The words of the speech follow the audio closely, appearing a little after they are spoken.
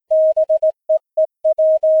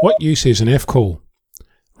What use is an F-call?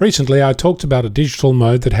 Recently I talked about a digital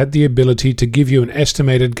mode that had the ability to give you an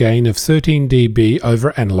estimated gain of 13 dB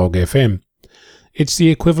over analog FM. It's the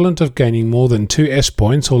equivalent of gaining more than 2 S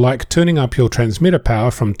points, or like turning up your transmitter power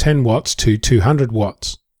from 10 watts to 200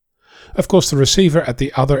 watts. Of course, the receiver at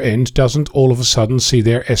the other end doesn't all of a sudden see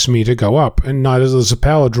their S meter go up, and neither does the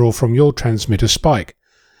power draw from your transmitter spike.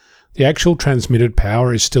 The actual transmitted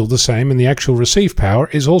power is still the same, and the actual received power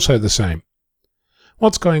is also the same.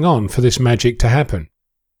 What's going on for this magic to happen?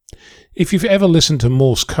 If you've ever listened to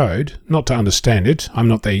Morse code, not to understand it, I'm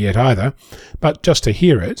not there yet either, but just to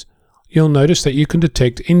hear it, you'll notice that you can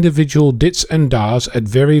detect individual dits and dars at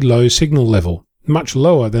very low signal level, much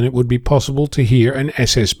lower than it would be possible to hear an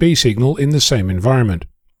SSB signal in the same environment.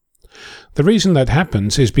 The reason that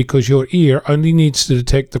happens is because your ear only needs to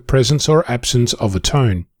detect the presence or absence of a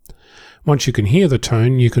tone. Once you can hear the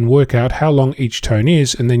tone, you can work out how long each tone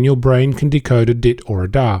is, and then your brain can decode a dit or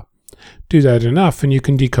a dar. Do that enough and you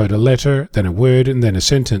can decode a letter, then a word, and then a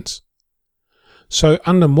sentence. So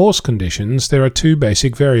under Morse conditions, there are two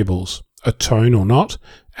basic variables, a tone or not,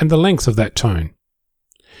 and the length of that tone.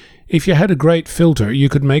 If you had a great filter, you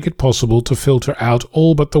could make it possible to filter out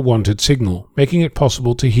all but the wanted signal, making it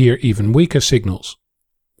possible to hear even weaker signals.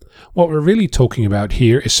 What we're really talking about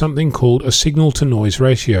here is something called a signal-to-noise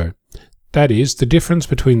ratio. That is, the difference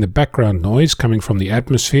between the background noise coming from the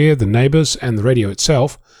atmosphere, the neighbors, and the radio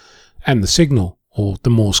itself, and the signal, or the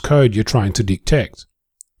Morse code you're trying to detect.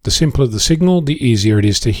 The simpler the signal, the easier it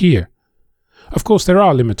is to hear. Of course, there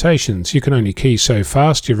are limitations. You can only key so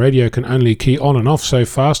fast, your radio can only key on and off so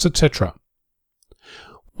fast, etc.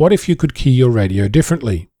 What if you could key your radio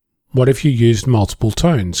differently? What if you used multiple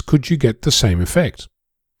tones? Could you get the same effect?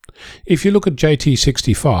 If you look at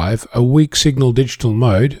JT65, a weak signal digital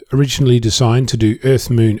mode, originally designed to do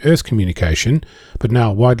Earth-Moon-Earth communication, but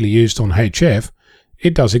now widely used on HF,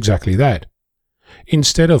 it does exactly that.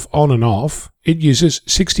 Instead of on and off, it uses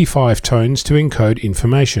 65 tones to encode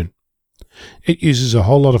information. It uses a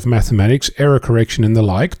whole lot of mathematics, error correction and the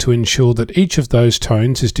like to ensure that each of those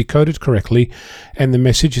tones is decoded correctly and the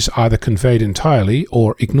message is either conveyed entirely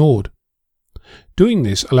or ignored. Doing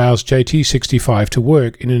this allows JT65 to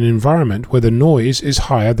work in an environment where the noise is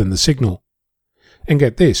higher than the signal. And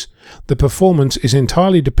get this, the performance is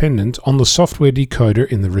entirely dependent on the software decoder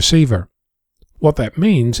in the receiver. What that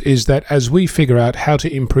means is that as we figure out how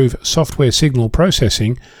to improve software signal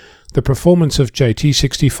processing, the performance of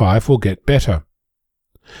JT65 will get better.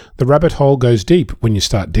 The rabbit hole goes deep when you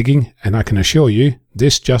start digging, and I can assure you,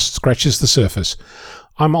 this just scratches the surface.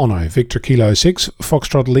 I'm Onno, Victor Kilo 6,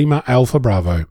 Foxtrot Lima Alpha Bravo.